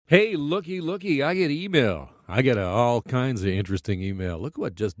Hey, looky, I get email. I get all kinds of interesting email. Look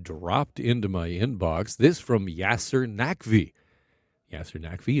what just dropped into my inbox. This from Yasser Naqvi. Yasser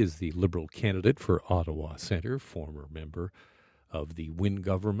Naqvi is the Liberal candidate for Ottawa Centre, former member of the Wynne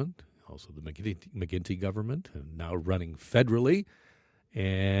government, also the McGuinty government, and now running federally.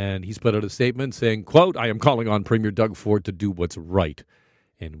 And he's put out a statement saying, quote, I am calling on Premier Doug Ford to do what's right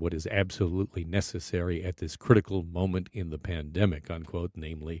and what is absolutely necessary at this critical moment in the pandemic, unquote,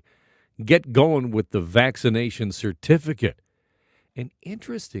 namely, get going with the vaccination certificate. And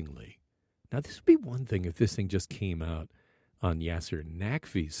interestingly, now this would be one thing if this thing just came out on Yasser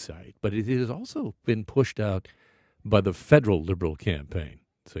Naqvi's site, but it has also been pushed out by the federal Liberal campaign.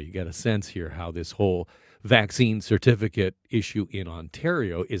 So you got a sense here how this whole vaccine certificate issue in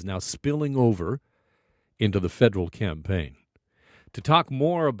Ontario is now spilling over into the federal campaign. To talk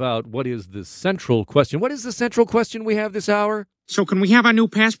more about what is the central question. What is the central question we have this hour? So can we have our new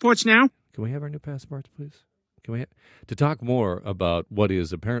passports now? Can we have our new passports, please? To talk more about what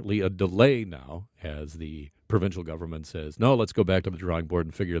is apparently a delay now, as the provincial government says, no, let's go back to the drawing board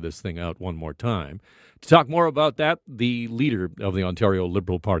and figure this thing out one more time. To talk more about that, the leader of the Ontario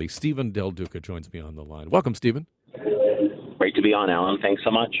Liberal Party, Stephen Del Duca, joins me on the line. Welcome, Stephen. Great to be on, Alan. Thanks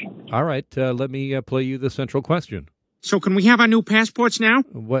so much. All right, let me play you the central question. So can we have our new passports now?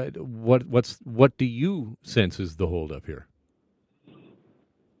 What do you sense is the holdup here?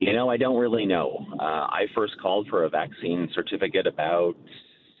 You know, I don't really know. I first called for a vaccine certificate about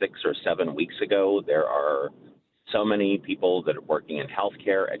 6 or 7 weeks ago. There are so many people that are working in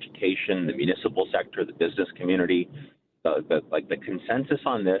healthcare, education, the municipal sector, the business community. The consensus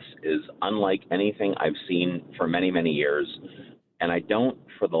on this is unlike anything I've seen for many, many years. And I don't,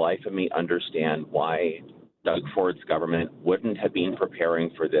 for the life of me, understand why Doug Ford's government wouldn't have been preparing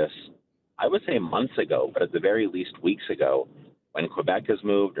for this, I would say months ago, but at the very least weeks ago, when Quebec has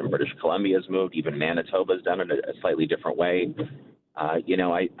moved and British Columbia has moved, even Manitoba has done it a slightly different way.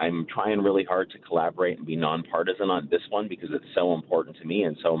 I'm trying really hard to collaborate and be nonpartisan on this one because it's so important to me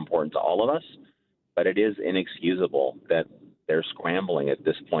and so important to all of us. But it is inexcusable that they're scrambling at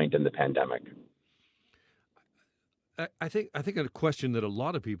this point in the pandemic. I think a question that a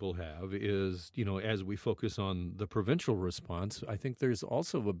lot of people have is, as we focus on the provincial response, I think there's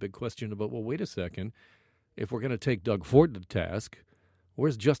also a big question about, well, wait a second, if we're going to take Doug Ford to task,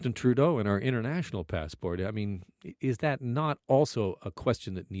 where's Justin Trudeau and our international passport? I mean, is that not also a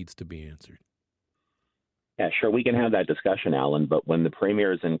question that needs to be answered? Yeah, sure, we can have that discussion, Alan, but when the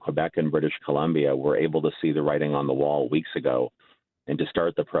premiers in Quebec and British Columbia were able to see the writing on the wall weeks ago, and to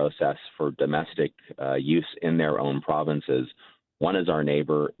start the process for domestic use in their own provinces. One is our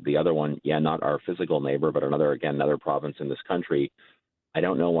neighbor. The other one, not our physical neighbor, but another province in this country. I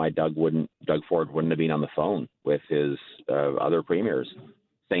don't know why Doug Ford wouldn't have been on the phone with his other premiers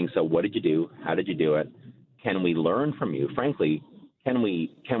saying, so what did you do? How did you do it? Can we learn from you? Frankly, can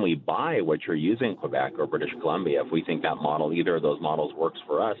we buy what you're using, Quebec or British Columbia, if we think that model, either of those models works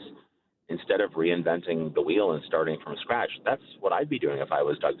for us, instead of reinventing the wheel and starting from scratch? That's what I'd be doing if I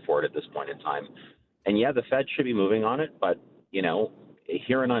was Doug Ford at this point in time. And the Fed should be moving on it, but,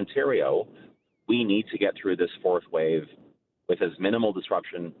 here in Ontario, we need to get through this fourth wave with as minimal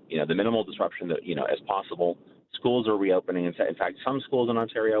disruption, the minimal disruption that, as possible. Schools are reopening. In fact, some schools in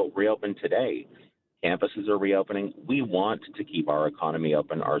Ontario reopened today. Campuses are reopening. We want to keep our economy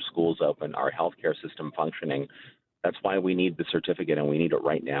open, our schools open, our healthcare system functioning. That's why we need the certificate, and we need it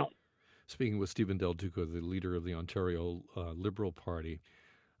right now. Speaking with Stephen Del Duca, the leader of the Ontario Liberal Party,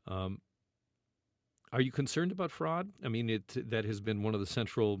 are you concerned about fraud? I mean, that has been one of the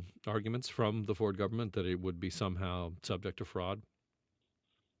central arguments from the Ford government, that it would be somehow subject to fraud.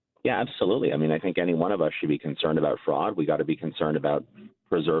 Yeah, absolutely. I mean, I think any one of us should be concerned about fraud. We got to be concerned about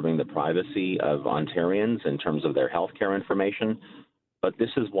preserving the privacy of Ontarians in terms of their healthcare information. But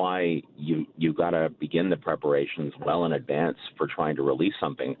this is why you got to begin the preparations well in advance for trying to release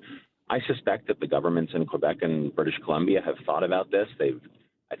something. I suspect that the governments in Quebec and British Columbia have thought about this.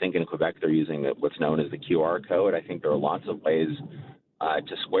 I think in Quebec they're using what's known as the QR code. I think there are lots of ways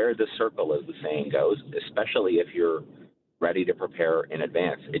to square this circle, as the saying goes, especially if you're ready to prepare in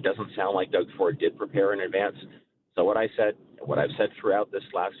advance. It doesn't sound like Doug Ford did prepare in advance. So what I've said throughout this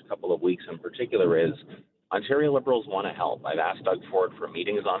last couple of weeks in particular is Ontario Liberals want to help. I've asked Doug Ford for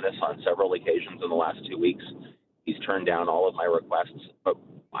meetings on this on several occasions in the last 2 weeks. He's turned down all of my requests, but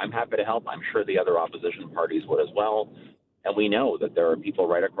I'm happy to help. I'm sure the other opposition parties would as well. And we know that there are people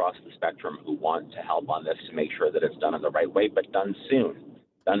right across the spectrum who want to help on this to make sure that it's done in the right way, but done soon,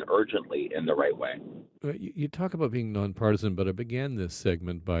 done urgently in the right way. You talk about being nonpartisan, but I began this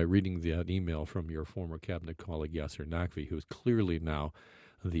segment by reading that email from your former cabinet colleague, Yasser Naqvi, who is clearly now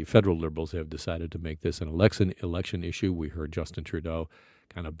the federal Liberals have decided to make this an election issue. We heard Justin Trudeau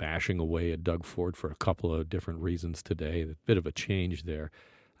kind of bashing away at Doug Ford for a couple of different reasons today. A bit of a change there.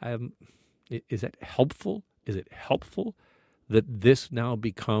 Is that helpful? Is it helpful that this now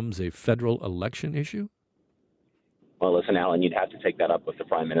becomes a federal election issue? Well, listen, Alan, you'd have to take that up with the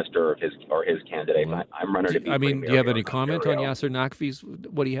Prime Minister or his candidate. Well, I'm running to be premier. Do you have any comment on Ontario. Yasser Naqvi's,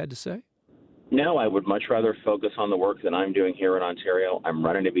 what he had to say? No, I would much rather focus on the work that I'm doing here in Ontario. I'm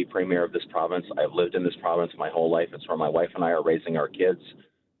running to be premier of this province. I've lived in this province my whole life. It's where my wife and I are raising our kids.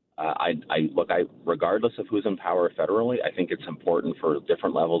 Regardless of who's in power federally, I think it's important for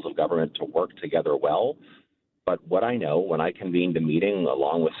different levels of government to work together well. But what I know, when I convened a meeting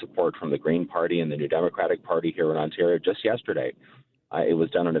along with support from the Green Party and the New Democratic Party here in Ontario just yesterday, it was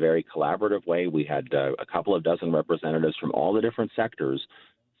done in a very collaborative way. We had a couple of dozen representatives from all the different sectors,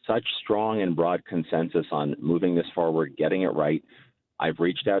 such strong and broad consensus on moving this forward, getting it right. I've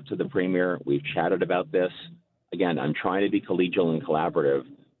reached out to the Premier. We've chatted about this. Again, I'm trying to be collegial and collaborative,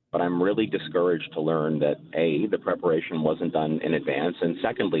 but I'm really discouraged to learn that, A, the preparation wasn't done in advance, and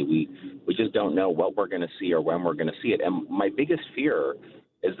secondly, we just don't know what we're going to see or when we're going to see it. And my biggest fear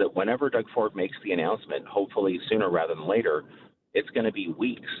is that whenever Doug Ford makes the announcement, hopefully sooner rather than later, it's going to be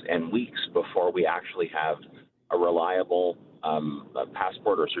weeks and weeks before we actually have a reliable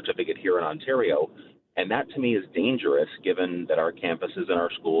passport or certificate here in Ontario. And that, to me, is dangerous given that our campuses and our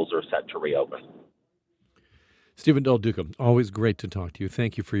schools are set to reopen. Stephen Del Duca, always great to talk to you.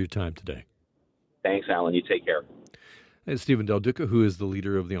 Thank you for your time today. Thanks, Alan. You take care. And Stephen Del Duca, who is the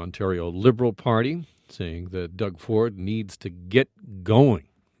leader of the Ontario Liberal Party, saying that Doug Ford needs to get going,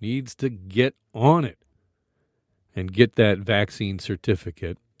 needs to get on it, and get that vaccine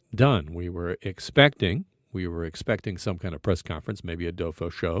certificate done. We were expecting some kind of press conference, maybe a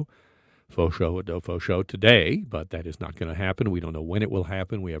faux show today, but that is not going to happen. We don't know when it will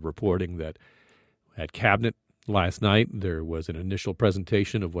happen. We have reporting that at Cabinet last night there was an initial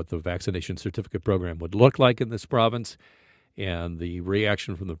presentation of what the vaccination certificate program would look like in this province, and the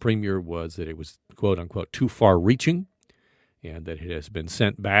reaction from the Premier was that it was, quote unquote, too far reaching, and that it has been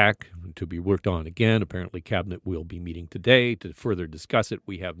sent back to be worked on again. Apparently Cabinet will be meeting today to further discuss it.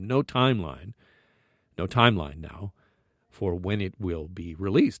 We have no timeline now for when it will be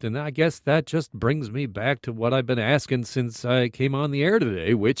released. And I guess that just brings me back to what I've been asking since I came on the air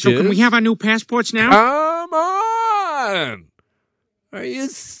today, which is... So can we have our new passports now? Come on!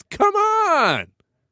 Come on!